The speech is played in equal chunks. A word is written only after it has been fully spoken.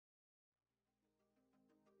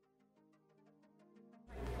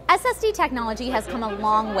SSD technology has come a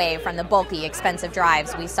long way from the bulky, expensive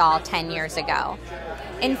drives we saw 10 years ago.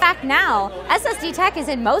 In fact, now, SSD tech is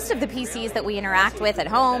in most of the PCs that we interact with at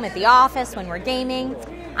home, at the office, when we're gaming.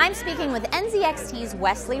 I'm speaking with NZXT's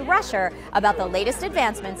Wesley Rusher about the latest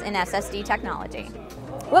advancements in SSD technology.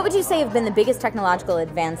 What would you say have been the biggest technological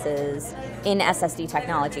advances in SSD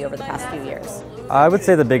technology over the past few years? I would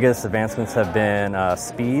say the biggest advancements have been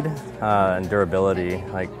speed and durability.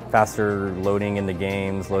 Like faster loading into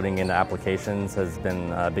games, loading into applications has been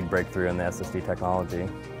a big breakthrough in the SSD technology.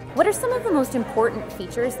 What are some of the most important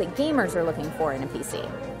features that gamers are looking for in a PC?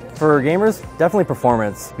 For gamers, definitely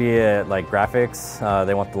performance, be it like graphics.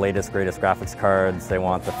 They want the latest, greatest graphics cards. They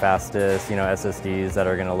want the fastest, SSDs that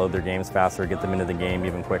are going to load their games faster, get them into the game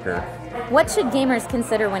even quicker. What should gamers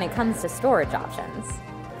consider when it comes to storage options?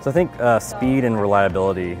 So I think speed and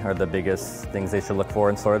reliability are the biggest things they should look for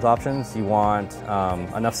in storage options. You want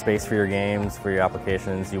enough space for your games, for your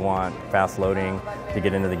applications. You want fast loading to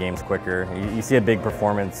get into the games quicker. You see a big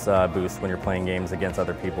performance boost when you're playing games against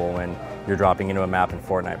other people when you're dropping into a map in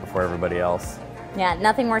Fortnite before everybody else. Yeah,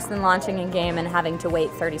 nothing worse than launching a game and having to wait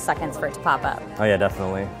 30 seconds for it to pop up. Oh yeah,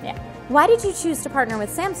 definitely. Yeah. Why did you choose to partner with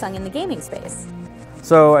Samsung in the gaming space?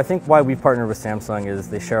 So I think why we partnered with Samsung is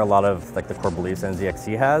they share a lot of the core beliefs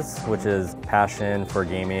NZXT has, which is passion for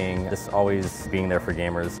gaming, just always being there for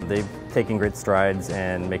gamers. They've taken great strides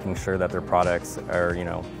in making sure that their products are,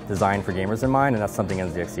 designed for gamers in mind, and that's something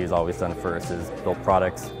NZXT has always done first, is build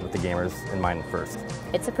products with the gamers in mind first.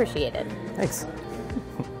 It's appreciated. Thanks.